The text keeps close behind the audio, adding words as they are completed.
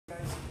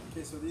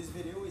Okay, so this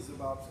video is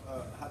about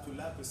how to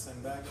lap a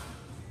sandbag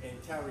and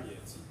carry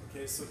it.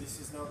 Okay, so this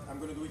is not, I'm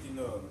going to do it in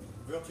a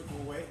vertical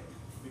way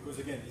because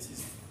again, this is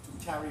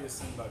to carry a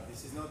sandbag.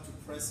 This is not to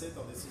press it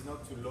or this is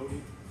not to load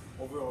it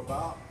over a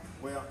bar,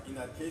 where in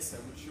that case I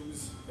would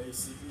choose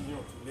basically,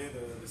 to lay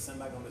the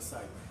sandbag on the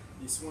side.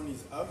 This one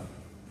is up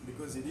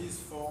because it is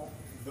for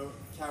the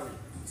carry.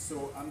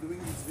 So I'm doing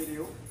this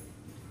video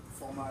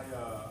for my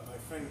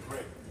friend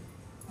Greg.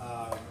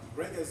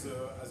 Greg has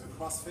a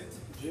CrossFit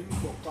gym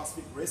called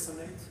CrossFit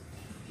Resonate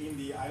in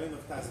the island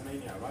of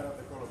Tasmania, right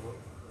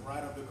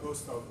off the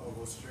coast of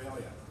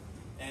Australia.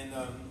 And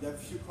there are a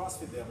few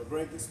CrossFit there, but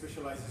Greg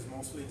specializes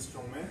mostly in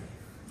Strongman,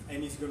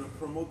 and he's going to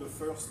promote the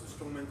first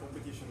Strongman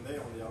competition there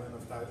on the island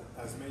of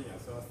Tasmania.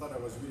 So I thought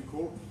that was really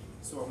cool.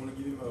 So I'm going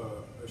to give him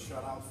a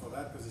shout out for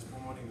that because he's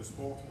promoting the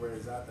sport, where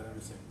he's at and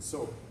everything.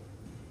 So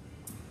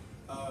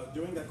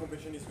during that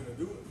competition he's going to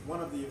do,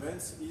 one of the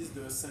events is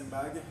the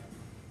sandbag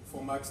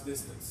for max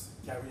distance.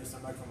 Carry a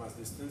sandbag for max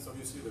distance,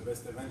 obviously the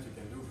best event you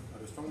can do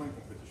at a strongman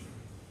competition.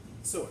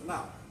 So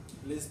now,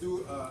 let's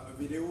do a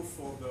video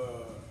for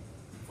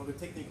the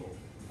technical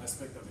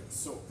aspect of it.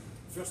 So,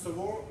 first of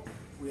all,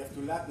 we have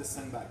to lap the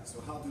sandbag. So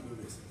how to do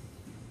this?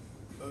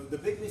 The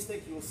big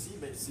mistake you'll see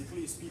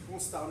basically is people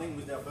starting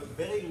with their butt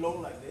very low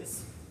like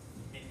this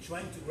and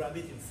trying to grab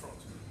it in front.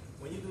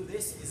 When you do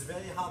this, it's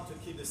very hard to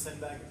keep the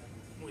sandbag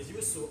with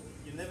you, so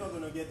you're never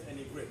going to get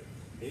any grip.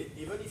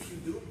 Even if you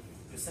do,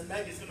 the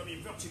sandbag is going to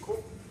be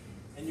vertical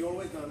and you're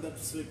always going to end up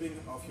slipping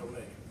off your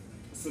leg.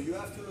 So you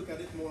have to look at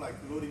it more like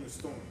loading a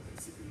stone,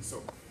 basically.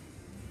 So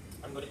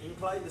I'm going to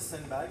incline the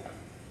sandbag,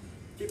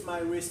 keep my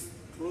wrist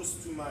close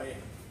to my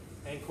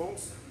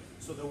ankles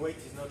so the weight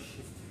is not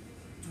shifted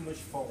too much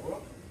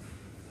forward,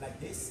 like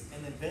this.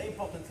 And then very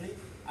importantly,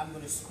 I'm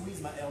going to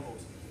squeeze my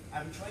elbows.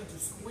 I'm trying to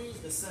squeeze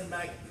the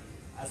sandbag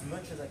as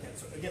much as I can.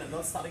 So again, I'm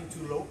not starting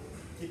too low,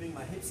 keeping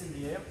my hips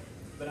in the air,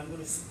 but I'm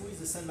going to squeeze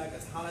the sandbag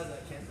as hard as I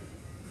can,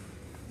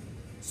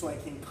 so I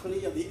can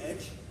clear the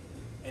edge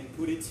and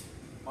put it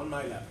on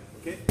my lap,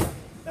 okay?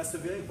 That's a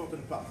very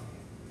important part.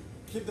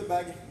 Keep the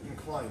bag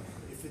inclined.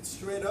 If it's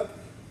straight up,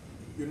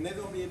 you'll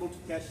never be able to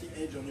catch the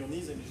edge on your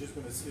knees and you're just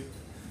gonna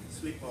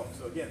slip off.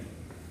 So again,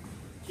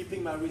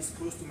 keeping my wrist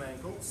close to my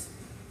ankles,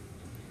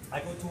 I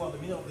go toward the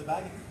middle of the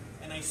bag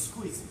and I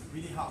squeeze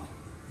really hard,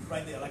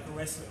 right there, like a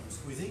wrestler. I'm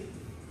squeezing,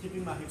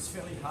 keeping my hips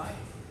fairly high,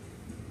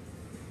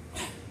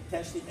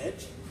 catch the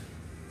edge,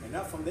 and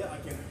now from there I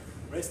can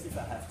rest if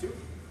I have to.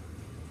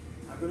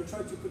 I'm going to try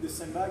to put the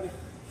sandbag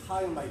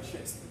high on my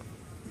chest.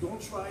 Don't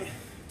try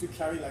to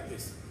carry like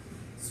this.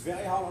 It's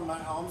very hard on my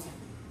arms.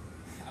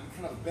 I'm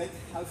kind of bent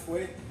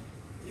halfway.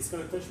 It's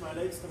going to touch my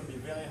legs. It's going to be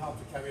very hard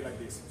to carry like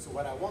this. So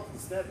what I want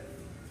instead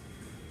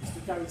is to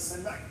carry the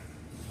sandbag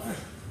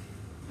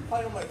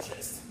high on my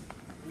chest.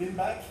 Lean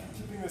back,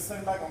 keeping the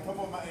sandbag on top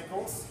of my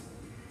ankles,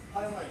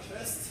 high on my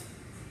chest,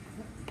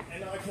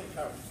 and now I can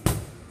carry.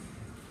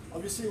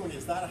 Obviously when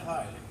it's that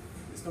high,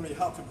 it's going to be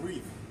hard to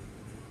breathe.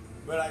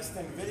 But I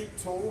stand very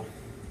tall,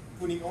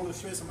 putting all the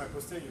stress on my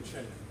posterior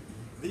chain.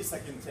 This I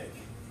can take.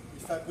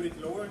 If I put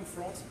it lower in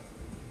front,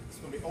 it's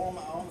going to be all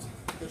my arms,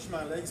 touch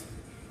my legs.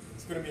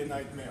 It's going to be a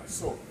nightmare.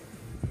 So,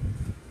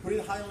 put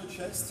it high on the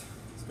chest.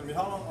 It's going to be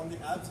hard on the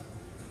abs.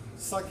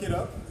 Suck it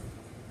up.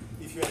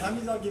 If your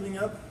hammies are giving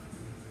up,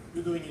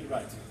 you're doing it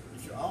right.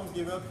 If your arms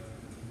give up,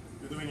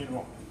 you're doing it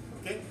wrong.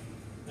 Okay?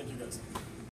 Thank you guys.